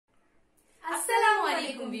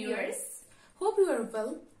viewers. Hope you are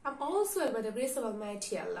well. I'm also well by the grace of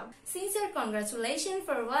Almighty Allah. Sincere congratulations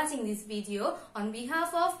for watching this video on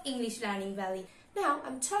behalf of English Learning Valley. Now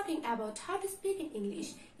I'm talking about how to speak in English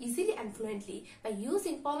easily and fluently by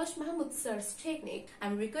using Palash Mahmud sir's technique.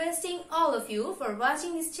 I'm requesting all of you for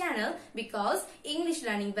watching this channel because English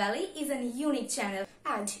Learning Valley is a unique channel.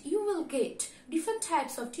 And you will get different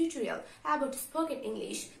types of tutorial about spoken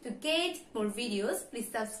English. To get more videos, please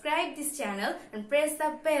subscribe this channel and press the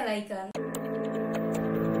bell icon.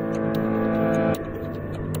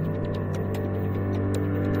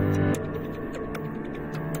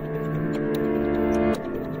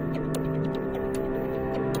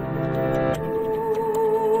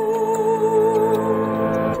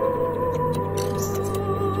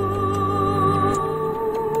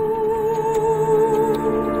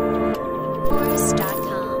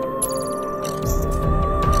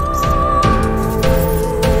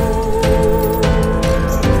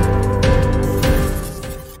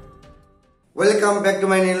 Welcome back to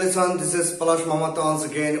my new lesson. This is Palash Mahmud once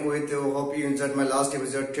again with you. Hope you enjoyed my last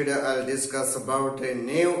episode. Today I'll discuss about a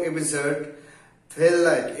new episode. Feel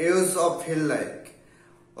like, use of feel like.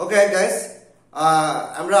 Okay guys,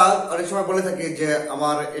 আমরা অনেক সময় বলে থাকি যে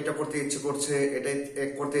আমার এটা করতে ইচ্ছে করছে, এটা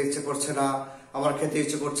করতে ইচ্ছে করছে না, আমার খেতে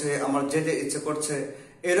ইচ্ছে করছে, আমার যেতে ইচ্ছে করছে,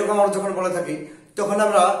 এরকম আমরা যখন বলে থাকি তখন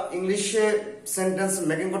আমরা ইংলিশে সেন্টেন্স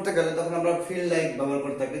মেকিং করতে গেলে তখন আমরা ফিল লাইক ব্যবহার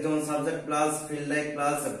করতে থাকি। যেমন subject plus feel like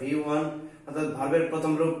plus V1 অর্থাৎ ভার্বের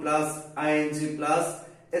প্রথম রূপ প্লাস আইএনজি প্লাস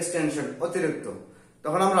এক্সটেনশন অতিরিক্ত,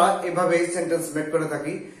 তখন আমরা এইভাবে সেন্টেন্স মেক করে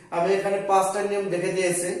থাকি। আমি এখানে পাঁচটা নিয়ম দেখে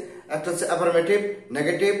দিয়েছি। একটা হচ্ছে affirmative,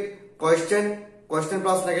 negative, question, question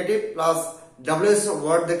plus negative plus WS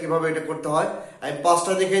word দিয়ে কিভাবে এটা করতে হয় আমি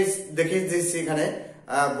পাঁচটা দেখিয়ে দিয়েছি, এখানে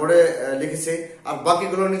বোর্ডে লিখেছি। আর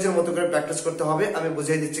বাকিগুলো নিজের মতো করে প্র্যাকটিস করতে হবে। আমি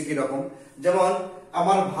বুঝিয়ে দিচ্ছি কি রকম। যেমন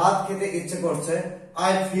আমার ভাত খেতে ইচ্ছে করছে,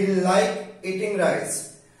 I feel like eating rice.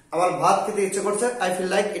 আমার ভাত খেতে ইচ্ছে করছে, I feel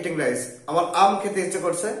like eating rice. আমার আম খেতে ইচ্ছে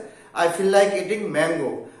করছে, I feel like eating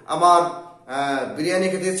mango. আমার বিরিয়ানি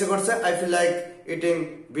খেতে ইচ্ছে করছে, I feel like eating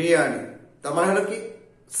biryani. তার মানে হলো কি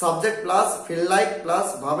subject plus feel like plus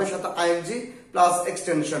ভাবের সাথে আইএনজি প্লাস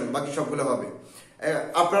এক্সটেনশন, বাকি সবগুলো হবে।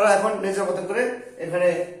 আপনারা এখন নিজের মতো করে এখানে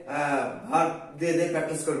ভার্ব দিয়ে দিয়ে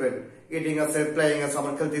প্র্যাকটিস করবেন। ইটিং আছে, প্লেয়িং আছে,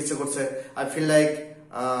 আমার খেলতে ইচ্ছে করছে, আই ফিল লাইক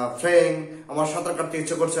প্লেয়িং। আমার সাঁতার কাটতে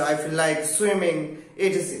ইচ্ছে করছে, I feel like swimming,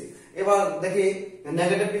 ATC. এবার দেখি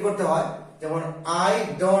নেগেটিভ কি করতে হয়। যেমন I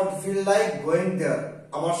don't feel like going there,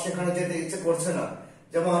 আমার সেখানে যেতে ইচ্ছে করছে না।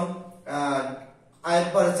 যেমন আয়ের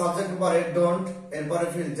পরে সাবজেক্ট পরে ডোন্ট, এরপরে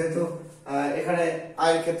ফিল, যেহেতু এখানে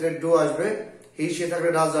আয়ের ক্ষেত্রে ডু আসবে, হি সে থাকলে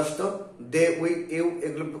ডাজ আসতো, দে উই ইউ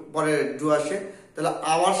এগুলো পরে ডু আসে, তাহলে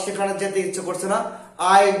আমার সেখানে যেতে ইচ্ছে করছে না।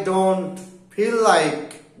 I don't feel like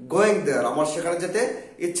going there, আমার সেখানে যেতে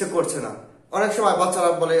ইচ্ছে করছে না। অনেক সময় বাচ্চারা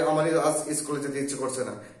বলে আমার আজ স্কুলে যেতে ইচ্ছে করছে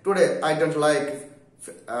না। Today I don't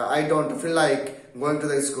feel like going to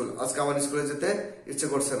the school, আজকে আমার স্কুলে যেতে ইচ্ছে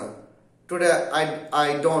করছে না। Today I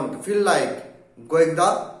don't feel like going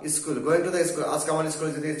to the school, আজকে আমার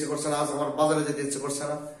স্কুলে যেতে ইচ্ছে করছে না, আজ আমার বাজারে যেতে ইচ্ছে করছে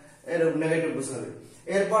না। এরকম নেগেটিভ বুঝতে।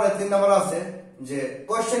 এরপরে 3 নম্বর আছে যে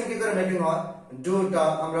কোয়েশ্চেন কি করে মেকিং হয়। ডুটা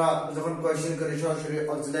আমরা যখন কোয়েশ্চেন করি সরাসরি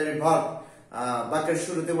অক্সিলারি ভার্ব বাক্যের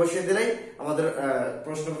শুরুতে বসিয়ে দিলেই আমাদের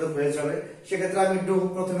প্রশ্নবোধক হয়ে যাবে। সেক্ষেত্রে আমি ডু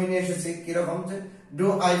প্রথমে নিয়ে এসেছি। কিরকম যে do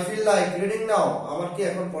I feel like reading নাও, আমার কি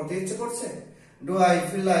এখন পড়তে ইচ্ছে করছে। Do I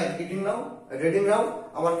feel like reading নাও,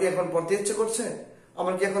 আমার কি এখন পড়তে ইচ্ছে করছে,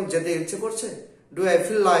 আমার কি এখন যেতে ইচ্ছে করছে। Do I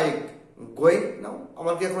feel like going now,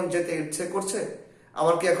 আমার কি এখন যেতে ইচ্ছে করছে,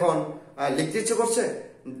 আমার কি এখন লিখতে ইচ্ছে করছে।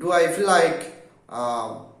 Do I feel like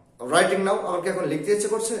writing নাও, আমার কি এখন লিখতে ইচ্ছে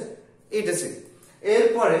করছে, এইটাছে।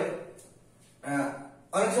 এরপরে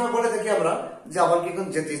অনেক সময় বলে থাকি আমরা যে আমার কি এখন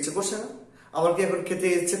যেতে ইচ্ছে করছে না, আমার কি এখন খেতে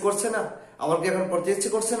ইচ্ছে করছে না, আমার কি এখন পড়তে ইচ্ছে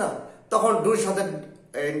করছে না, তখন ডুর সাথে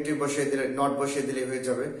এন্ট্রি বসিয়ে দিলে, নট বসিয়ে দিলে হয়ে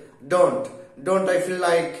যাবে। Don't I feel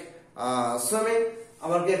like swimming,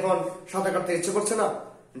 আমার কি এখন সাঁতার কাটতে ইচ্ছে করছে না।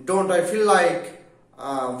 Don't I feel like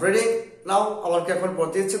reading নাও, আমার কি এখন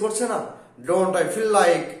পড়তে ইচ্ছে করছে না। Don't I feel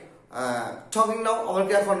like talking নাও, আমার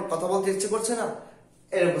কি এখন কথা বলতে ইচ্ছে করছে না,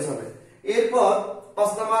 এরকম বোঝাবে। এরপর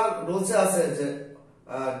 5 নম্বর রুলসে আছে যে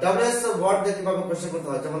ডাব্লিউএস ওয়ার্ড দিয়ে কিভাবে কোশ্চেন করতে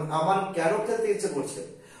হয়। যেমন আমার কেন খেলতে ইচ্ছে করছে,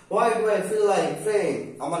 why do I feel like playing,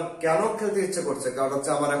 আমার কেন খেলতে ইচ্ছে করছে, কারণ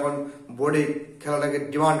হচ্ছে আমার এখন বডি খেলাটাকে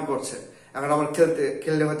ডিমান্ড করছে, এখন আমার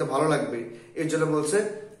খেললে হয়তো ভালো লাগবে, এই জন্য বলছে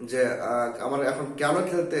যে আমার এখন কেন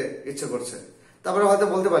খেলতে ইচ্ছে করছে। তারপরে হয়তো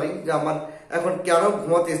বলতে পারি যে আমার এখন কেন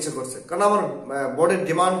ঘুমাতে ইচ্ছে করছে, কারণ আমার বডি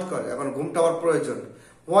ডিমান্ড করে, এখন ঘুমটা আমার প্রয়োজন।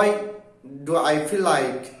 Why do I feel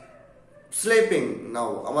like sleeping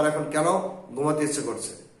now, আমার এখন কেন ঘুমাতে ইচ্ছে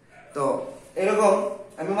করছে। তো এরকম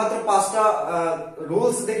আমি মাত্র 5টা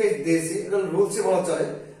রুলস দেখে দিয়েছি, এটা রুলসই বলা চলে,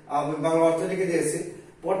 আমি বাংলা অর্থ লিখে দিয়েছি।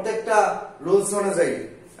 প্রত্যেকটা রুলস অনুযায়ী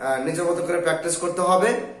নিজের মতো করে প্র্যাকটিস করতে হবে,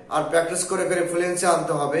 আর প্র্যাকটিস করে করে ফ্লুয়েন্সি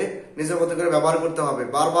আনতে হবে, নিজের মতো করে ব্যবহার করতে হবে,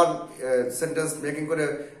 বারবার সেন্টেন্স মেকিং করে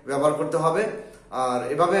ব্যবহার করতে হবে। আর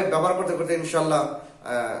এভাবে ব্যবহার করতে করতে ইনশাল্লাহ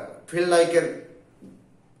ফিল লাইকের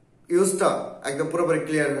ইউজটা একদম পুরোপুরি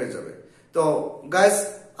ক্লিয়ার হয়ে যাবে। তো গাইস,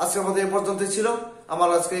 আজকের মতো এই পর্যন্তই ছিল। আমার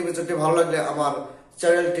আজকে এই ভিডিওটি ভালো লাগলে আমার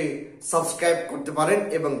চ্যানেলটি সাবস্ক্রাইব করতে পারেন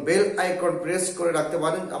এবং বেল আইকন প্রেস করে রাখতে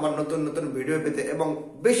পারেন আমার নতুন নতুন ভিডিও পেতে, এবং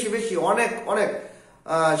বেশি বেশি অনেক অনেক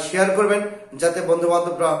শেয়ার করবেন যাতে বন্ধু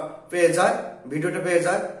বান্ধবরা পেয়ে যায়, ভিডিওটা পেয়ে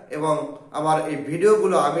যায়। এবং আমার এই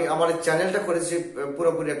ভিডিওগুলো আমি আমার এই চ্যানেলটা করেছি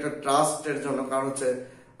পুরোপুরি একটা ট্রাস্টের জন্য, কারণ হচ্ছে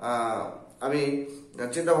আমি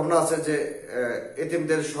চিন্তা ভাবনা আছে যে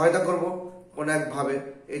এতিমদের সহায়তা করব কোনো একভাবে,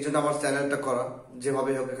 এই জন্য আমার চ্যানেলটা করা।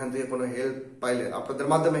 যেভাবে হোক এখান থেকে কোনো হেল্প পাইলে, আপনাদের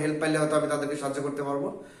মাধ্যমে হেল্প পাইলে হয়তো আমি তাদেরকে সাহায্য করতে পারবো।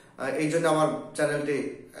 এই জন্য আমার চ্যানেলটি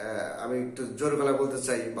আমি একটু জোর গলায় বলতে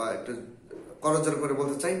চাই, বা একটু করজোর করে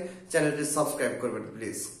বলতে চাই, চ্যানেলটি সাবস্ক্রাইব করবেন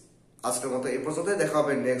প্লিজ। আজকের মতো এই পর্যন্ত, দেখা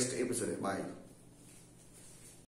হবে নেক্সট এপিসোডে। বাই।